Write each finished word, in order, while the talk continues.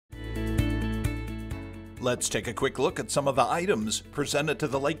Let's take a quick look at some of the items presented to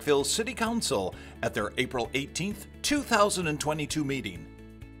the Lakeville City Council at their April 18th, 2022 meeting.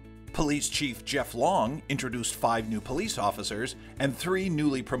 Police Chief Jeff Long introduced 5 new police officers and 3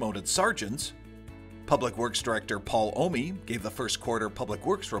 newly promoted sergeants. Public Works Director Paul Omi gave the first quarter Public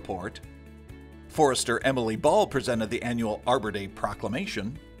Works report. Forester Emily Ball presented the annual Arbor Day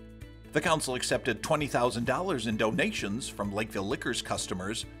proclamation. The council accepted $20,000 in donations from Lakeville Liquors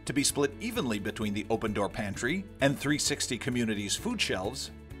customers to be split evenly between the Open Door Pantry and 360 Communities food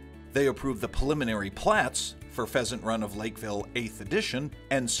shelves. They approved the preliminary plats for Pheasant Run of Lakeville 8th Edition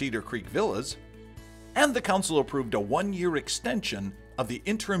and Cedar Creek Villas. And the council approved a 1-year extension of the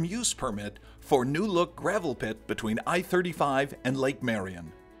interim use permit for New Look Gravel Pit between I-35 and Lake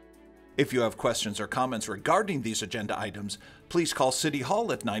Marion. If you have questions or comments regarding these agenda items, please call City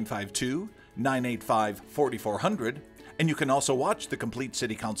Hall at 952-985-4400, and you can also watch the complete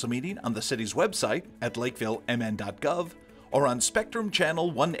City Council meeting on the city's website at LakevilleMN.gov or on Spectrum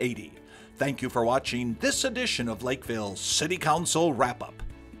Channel 180. Thank you for watching this edition of Lakeville City Council Wrap-Up.